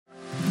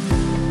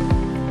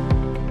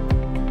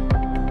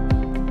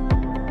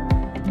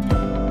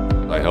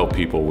help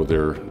people with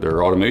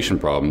their automation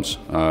problems.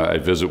 I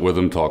visit with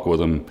them, talk with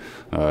them,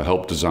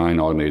 help design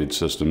automated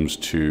systems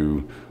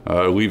to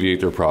alleviate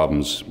their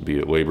problems, be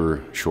it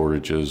labor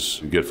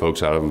shortages, get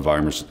folks out of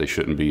environments that they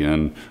shouldn't be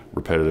in,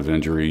 repetitive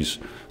injuries.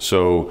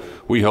 So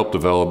we help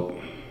develop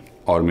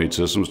automated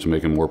systems to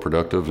make them more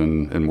productive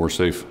and more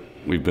safe.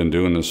 We've been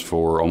doing this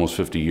for almost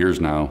 50 years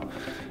now,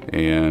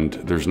 and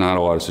there's not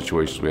a lot of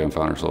situations we haven't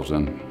found ourselves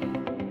in.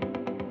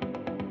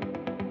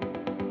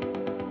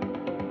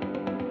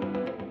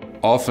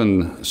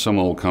 Often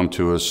someone will come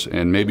to us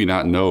and maybe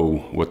not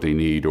know what they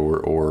need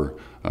or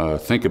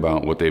think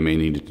about what they may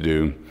need to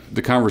do.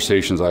 The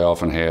conversations I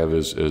often have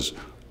is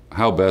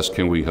how best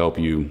can we help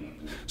you?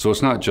 So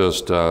it's not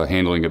just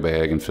handling a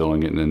bag and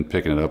filling it and then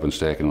picking it up and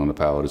stacking it on the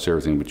pallet. It's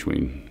everything in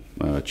between.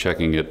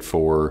 Checking it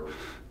for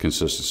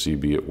consistency,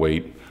 be it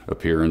weight,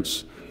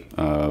 appearance,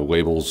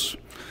 labels,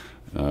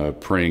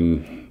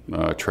 printing,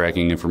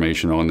 tracking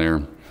information on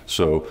there.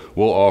 So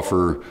we'll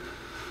offer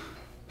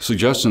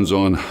suggestions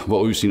on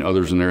what we've seen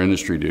others in their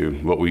industry do,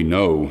 what we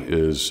know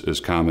is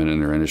common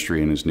in their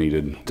industry and is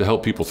needed to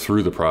help people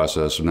through the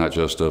process, not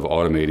just of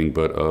automating,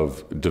 but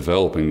of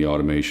developing the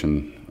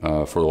automation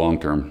for the long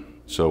term.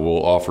 So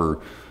we'll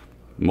offer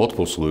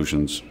multiple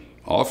solutions,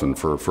 often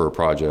for a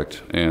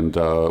project, and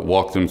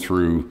walk them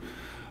through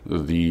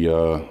the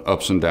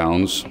ups and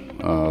downs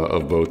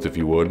of both, if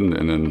you would,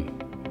 and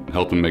then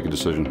help them make a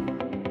decision.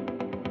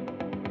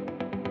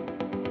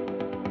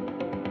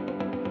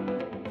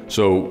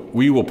 So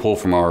we will pull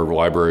from our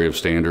library of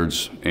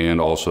standards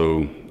and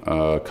also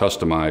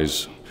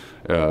customize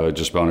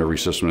just about every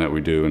system that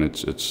we do. And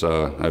it's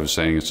I was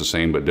saying it's the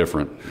same but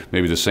different.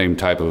 Maybe the same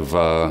type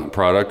of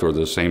product or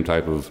the same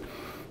type of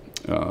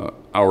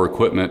our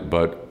equipment,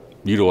 but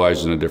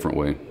utilized in a different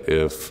way.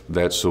 If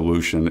that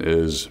solution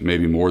is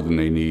maybe more than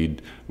they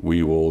need,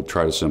 we will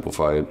try to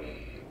simplify it.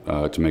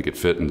 To make it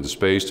fit into the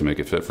space, to make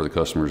it fit for the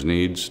customer's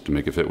needs, to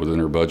make it fit within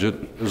their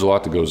budget. There's a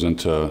lot that goes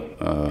into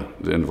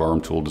the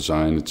end-of-arm tool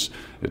design.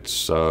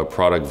 It's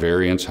product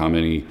variants, how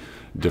many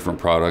different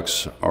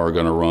products are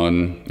going to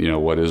run,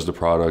 what is the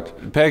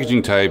product.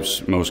 Packaging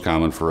types, most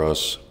common for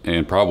us,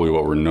 and probably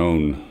what we're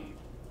known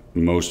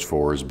most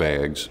for is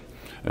bags.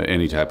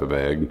 Any type of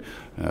bag,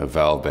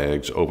 valve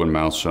bags, open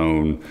mouth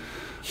sewn,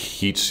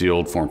 heat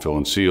sealed, form, fill,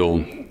 and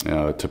seal,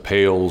 to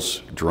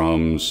pails,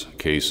 drums,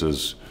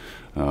 cases,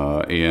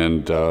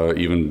 and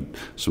even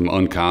some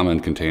uncommon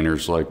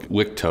containers like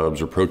lick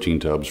tubs or protein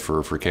tubs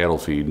for cattle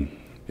feed.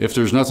 If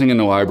there's nothing in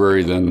the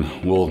library, then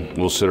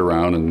we'll sit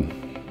around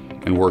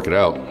and work it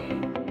out.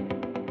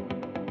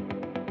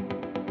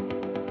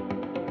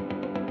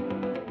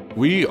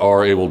 We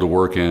are able to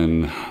work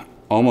in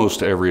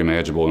almost every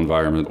imaginable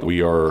environment.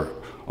 We are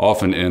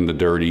often in the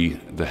dirty,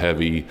 the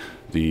heavy,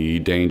 the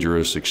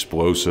dangerous,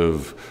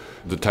 explosive,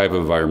 the type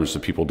of environments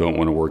that people don't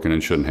want to work in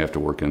and shouldn't have to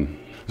work in.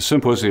 The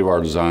simplicity of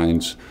our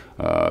designs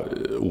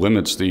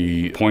limits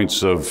the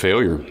points of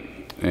failure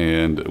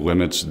and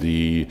limits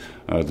the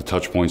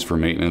touch points for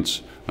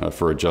maintenance,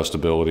 for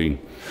adjustability.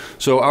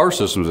 So our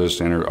systems as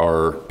standard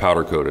are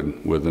powder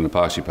coated with an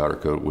epoxy powder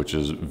coat, which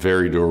is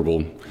very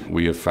durable.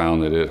 We have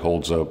found that it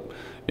holds up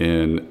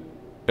in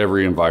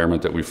every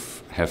environment that we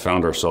have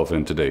found ourselves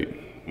in to date.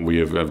 We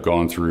have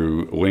gone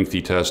through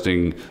lengthy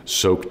testing,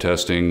 soak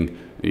testing,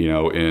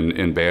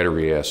 in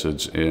battery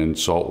acids, in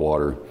salt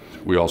water.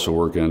 We also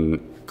work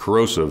in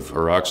corrosive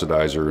or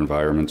oxidizer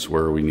environments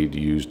where we need to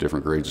use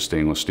different grades of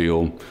stainless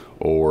steel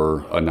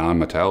or a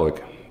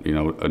non-metallic,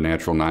 a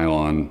natural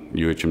nylon,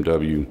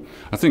 UHMW.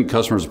 I think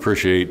customers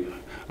appreciate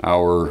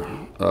our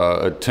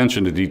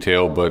attention to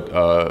detail,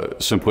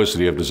 but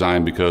simplicity of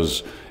design,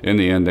 because in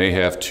the end they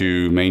have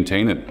to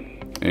maintain it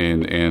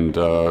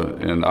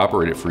and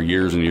operate it for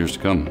years and years to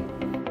come.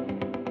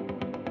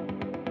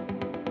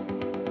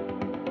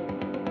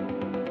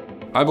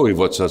 I believe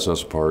what sets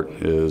us apart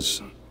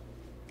is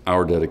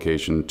our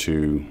dedication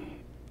to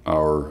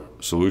our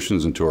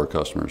solutions and to our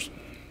customers.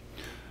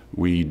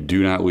 We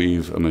do not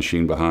leave a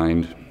machine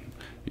behind.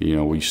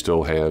 We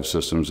still have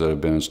systems that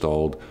have been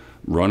installed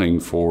running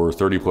for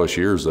 30 plus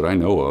years that I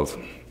know of,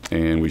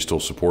 and we still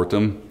support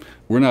them.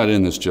 We're not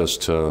in this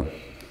just to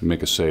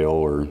make a sale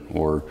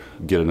or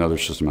get another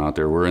system out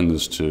there. We're in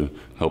this to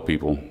help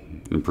people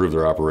improve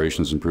their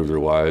operations, improve their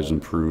lives,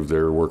 improve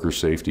their worker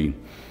safety.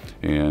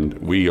 And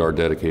we are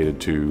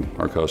dedicated to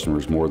our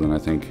customers more than I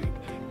think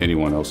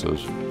anyone else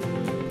is.